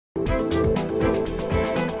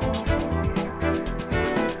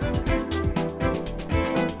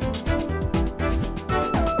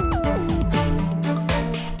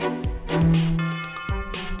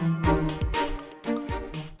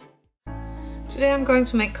Today I'm going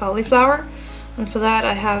to make cauliflower, and for that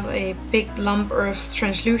I have a big lump of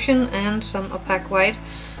translucent and some opaque white,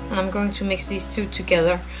 and I'm going to mix these two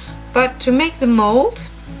together. But to make the mold,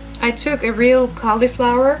 I took a real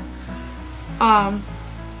cauliflower, and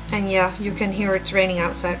yeah, you can hear it's raining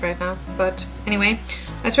outside right now, but anyway,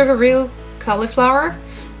 I took a real cauliflower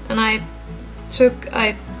and I took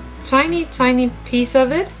a tiny piece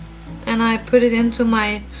of it and I put it into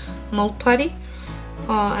my mold putty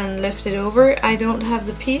and left it over. I don't have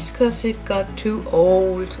the piece because it got too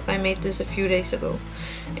old. I made this a few days ago.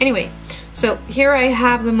 Anyway, so here I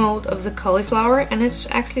have the mold of the cauliflower and it's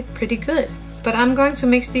actually pretty good. But I'm going to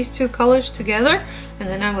mix these two colors together and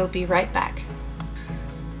then I will be right back.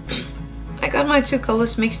 I got my two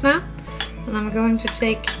colors mixed now and I'm going to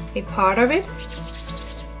take a part of it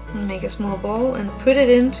and make a small ball and put it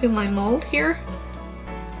into my mold here.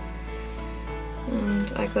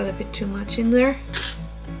 And I got a bit too much in there.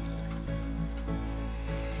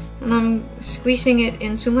 And I'm squeezing it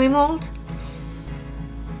into my mold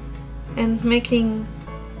and making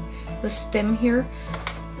the stem here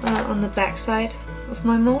on the back side of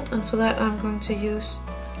my mold, and for that I'm going to use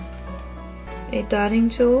a dotting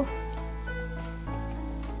tool.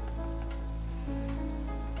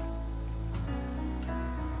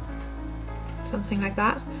 Something like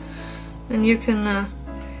that. And you can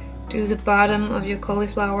do the bottom of your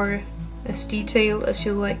cauliflower as detailed as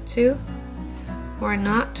you like to, or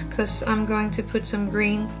not, because I'm going to put some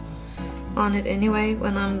green on it anyway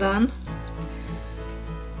when I'm done.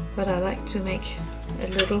 But I like to make a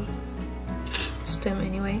little stem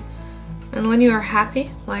anyway. And when you are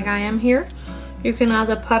happy, like I am here, you can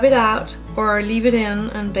either pop it out or leave it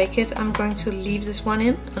in and bake it. I'm going to leave this one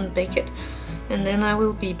in and bake it, and then I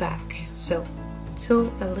will be back. So,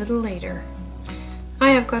 till a little later. I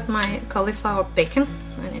have got my cauliflower bacon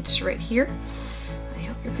and it's right here. I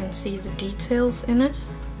hope you can see the details in it,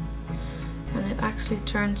 and it actually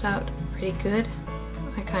turns out pretty good.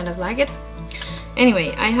 I kind of like it.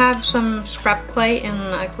 Anyway, I have some scrap clay in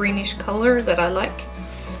a greenish color that I like,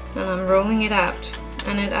 and I'm rolling it out,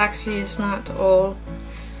 and it actually is not all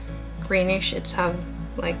greenish. It's have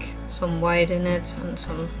like some white in it and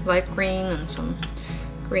some light green and some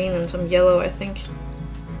green and some yellow, I think.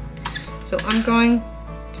 So I'm going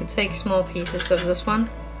to take small pieces of this one.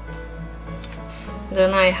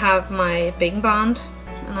 Then I have my baking bond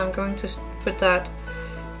and I'm going to put that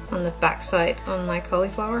on the back side on my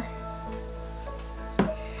cauliflower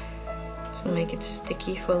to make it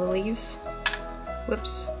sticky for the leaves.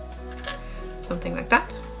 Whoops. Something like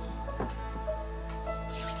that.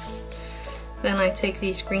 Then I take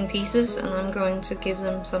these green pieces and I'm going to give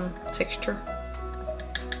them some texture.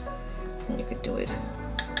 And you could do it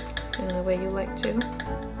in the way you like to.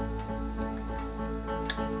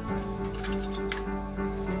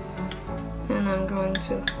 And I'm going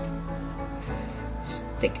to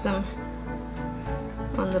stick them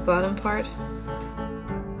on the bottom part.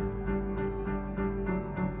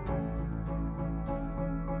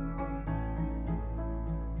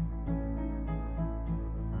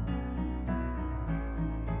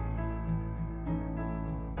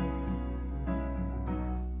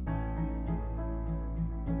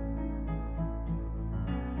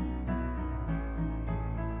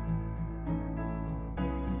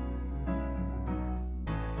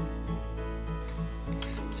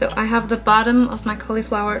 So I have the bottom of my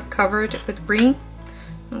cauliflower covered with green.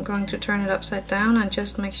 I'm going to turn it upside down and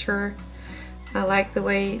just make sure I like the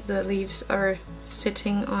way the leaves are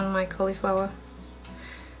sitting on my cauliflower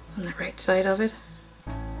on the right side of it.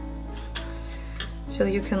 So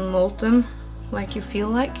you can mold them like you feel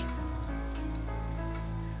like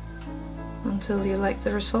until you like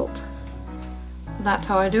the result. That's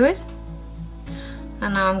how I do it.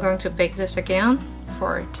 And now I'm going to bake this again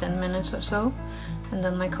for 10 minutes or so. And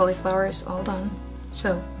then my cauliflower is all done.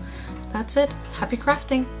 So that's it. Happy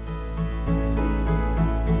crafting!